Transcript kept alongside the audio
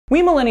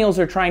We millennials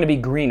are trying to be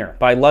greener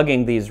by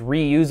lugging these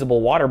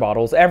reusable water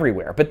bottles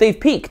everywhere, but they've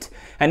peaked.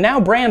 And now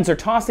brands are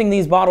tossing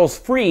these bottles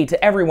free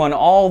to everyone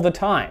all the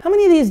time. How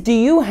many of these do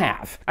you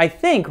have? I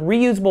think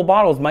reusable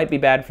bottles might be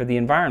bad for the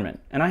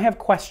environment, and I have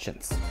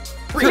questions.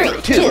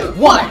 3, 2,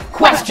 1,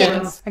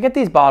 questions! I get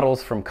these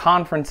bottles from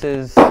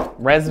conferences,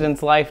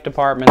 residence life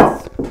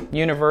departments,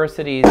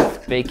 universities,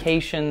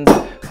 vacations,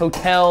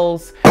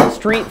 hotels,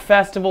 street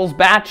festivals,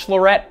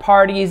 bachelorette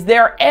parties.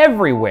 They're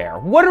everywhere.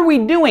 What are we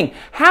doing?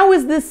 How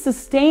is this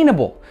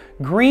sustainable?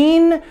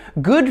 Green?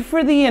 Good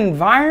for the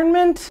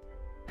environment?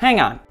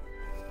 Hang on.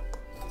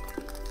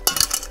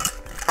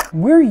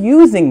 We're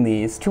using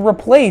these to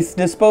replace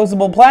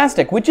disposable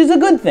plastic, which is a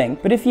good thing.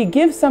 But if you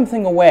give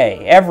something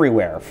away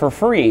everywhere for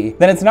free,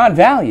 then it's not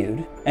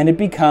valued and it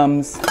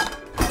becomes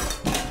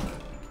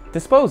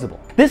disposable.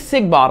 This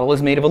SIG bottle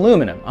is made of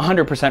aluminum,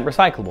 100%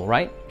 recyclable,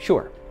 right?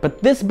 Sure. But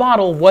this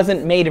bottle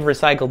wasn't made of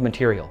recycled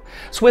material.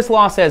 Swiss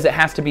law says it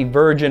has to be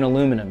virgin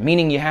aluminum,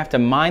 meaning you have to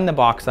mine the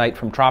bauxite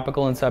from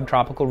tropical and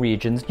subtropical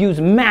regions,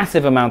 use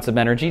massive amounts of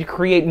energy to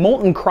create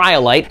molten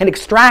cryolite, and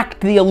extract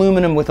the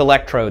aluminum with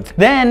electrodes.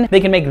 Then they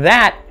can make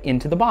that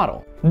into the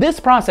bottle. This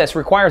process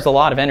requires a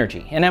lot of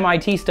energy. An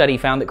MIT study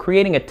found that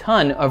creating a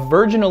ton of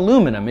virgin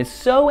aluminum is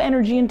so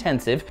energy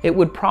intensive, it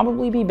would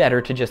probably be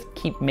better to just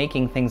keep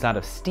making things out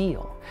of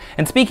steel.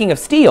 And speaking of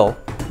steel,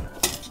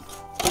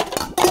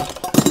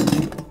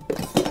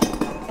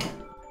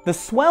 the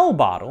Swell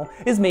bottle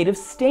is made of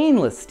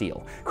stainless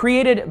steel,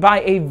 created by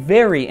a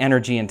very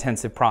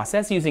energy-intensive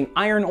process using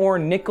iron ore,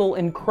 nickel,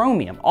 and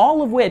chromium,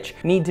 all of which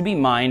need to be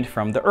mined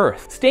from the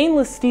earth.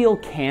 Stainless steel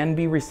can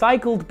be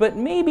recycled, but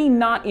maybe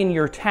not in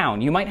your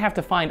town. You might have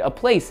to find a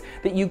place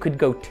that you could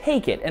go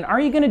take it. And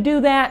are you gonna do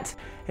that?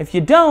 If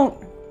you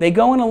don't, they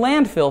go in a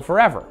landfill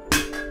forever.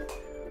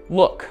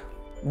 Look.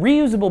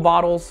 Reusable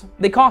bottles,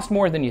 they cost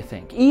more than you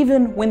think,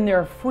 even when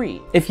they're free.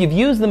 If you've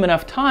used them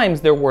enough times,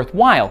 they're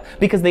worthwhile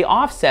because they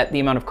offset the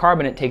amount of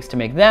carbon it takes to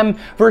make them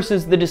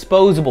versus the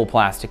disposable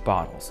plastic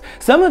bottles.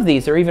 Some of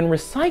these are even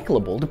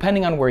recyclable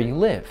depending on where you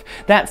live.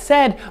 That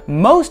said,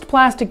 most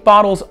plastic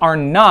bottles are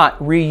not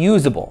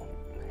reusable.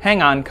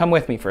 Hang on, come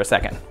with me for a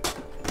second.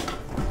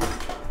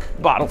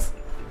 Bottles.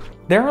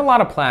 There are a lot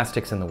of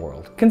plastics in the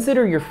world.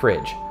 Consider your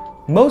fridge.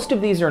 Most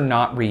of these are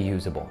not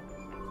reusable.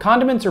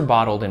 Condiments are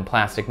bottled in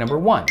plastic number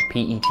 1,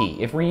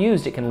 PET. If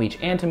reused, it can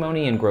leach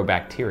antimony and grow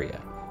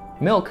bacteria.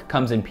 Milk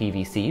comes in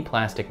PVC,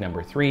 plastic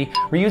number 3.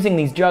 Reusing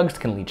these jugs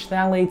can leach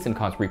phthalates and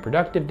cause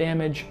reproductive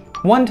damage.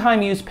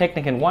 One-time use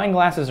picnic and wine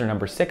glasses are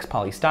number 6,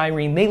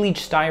 polystyrene. They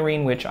leach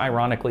styrene, which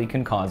ironically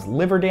can cause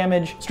liver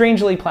damage.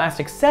 Strangely,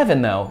 plastic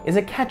 7, though, is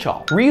a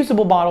catch-all.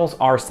 Reusable bottles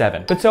are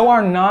 7, but so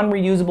are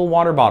non-reusable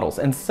water bottles,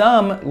 and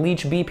some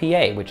leach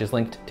BPA, which is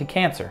linked to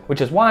cancer,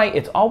 which is why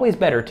it's always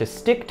better to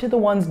stick to the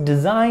ones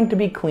designed to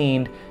be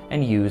cleaned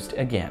and used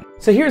again.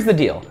 So here's the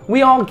deal.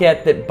 We all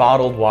get that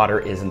bottled water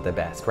isn't the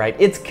best, right?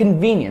 It's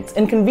convenience,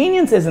 and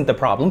convenience isn't the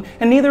problem,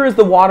 and neither is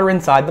the water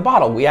inside the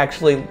bottle. We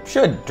actually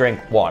should drink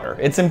water.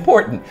 It's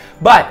important.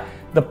 But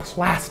the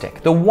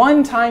plastic, the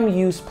one-time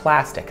use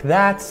plastic,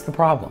 that's the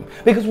problem.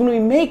 Because when we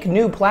make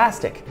new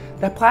plastic,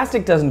 that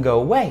plastic doesn't go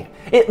away.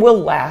 It will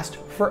last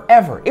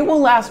forever. It will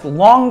last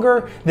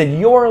longer than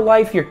your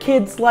life, your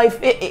kid's life.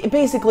 It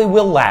basically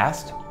will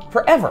last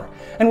forever.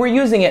 And we're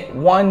using it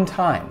one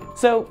time.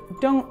 So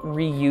don't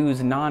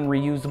reuse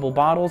non-reusable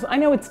bottles. I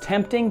know it's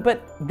tempting,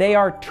 but they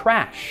are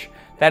trash.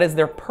 That is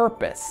their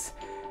purpose.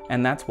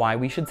 And that's why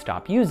we should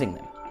stop using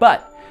them.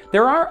 But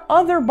there are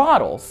other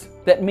bottles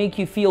that make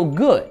you feel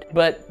good,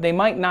 but they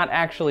might not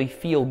actually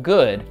feel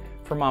good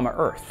for Mama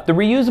Earth. The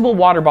reusable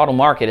water bottle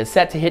market is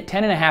set to hit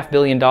 $10.5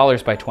 billion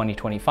by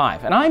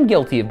 2025, and I'm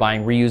guilty of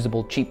buying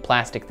reusable, cheap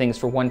plastic things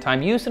for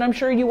one-time use, and I'm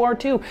sure you are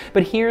too.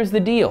 But here's the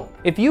deal.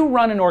 If you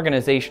run an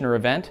organization or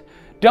event,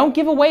 don't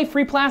give away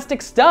free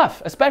plastic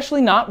stuff,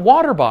 especially not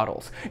water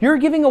bottles. You're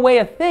giving away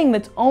a thing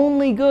that's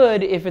only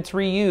good if it's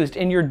reused,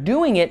 and you're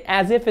doing it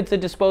as if it's a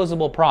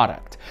disposable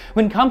product.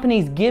 When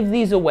companies give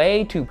these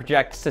away to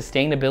project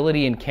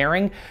sustainability and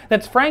caring,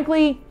 that's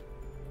frankly,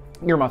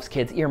 earmuffs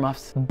kids,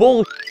 earmuffs,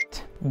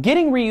 bullshit.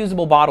 Getting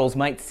reusable bottles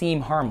might seem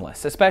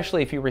harmless,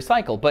 especially if you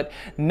recycle, but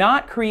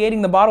not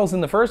creating the bottles in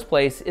the first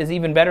place is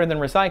even better than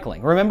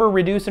recycling. Remember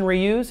reduce and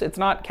reuse? It's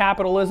not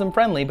capitalism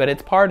friendly, but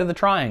it's part of the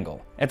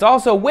triangle. It's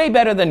also way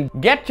better than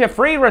get your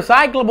free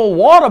recyclable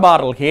water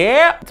bottle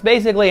here. It's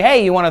basically,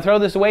 hey, you want to throw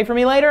this away for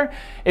me later?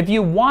 If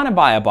you want to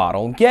buy a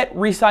bottle, get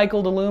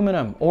recycled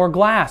aluminum or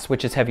glass,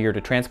 which is heavier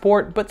to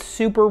transport, but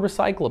super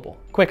recyclable.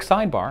 Quick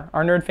sidebar,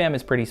 our nerd fam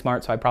is pretty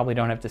smart, so I probably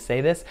don't have to say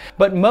this,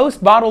 but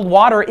most bottled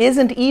water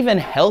isn't even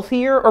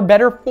healthier or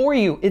better for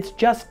you. It's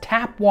just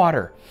tap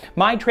water.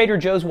 My Trader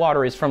Joe's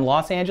water is from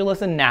Los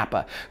Angeles and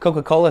Napa.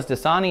 Coca-Cola's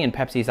Dasani and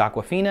Pepsi's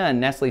Aquafina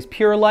and Nestle's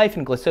Pure Life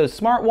and Glacéau's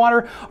Smart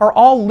Water are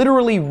all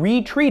literally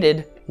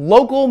retreated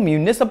local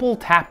municipal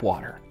tap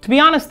water. To be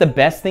honest, the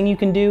best thing you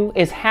can do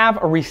is have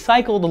a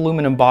recycled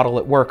aluminum bottle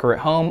at work or at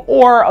home,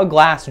 or a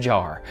glass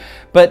jar,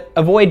 but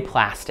avoid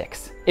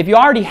plastics. If you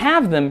already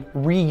have them,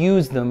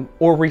 reuse them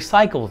or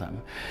recycle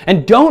them.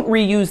 And don't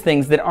reuse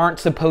things that aren't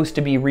supposed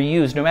to be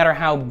reused, no matter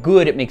how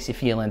good it makes you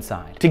feel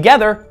inside.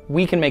 Together,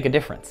 we can make a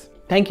difference.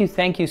 Thank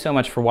you so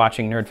much for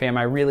watching, Nerd Fam.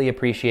 I really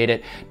appreciate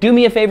it. Do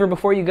me a favor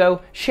before you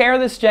go, share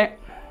this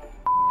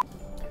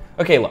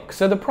Okay, look,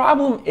 so the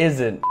problem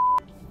isn't...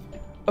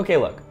 Okay,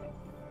 look.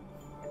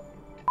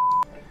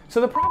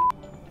 So the problem...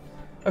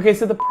 Okay,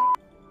 so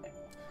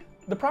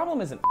the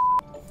problem isn't...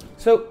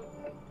 So...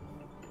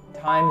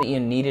 Time that you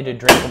needed a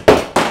drink of...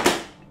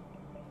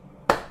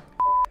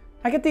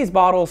 I get these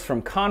bottles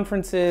from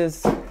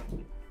conferences.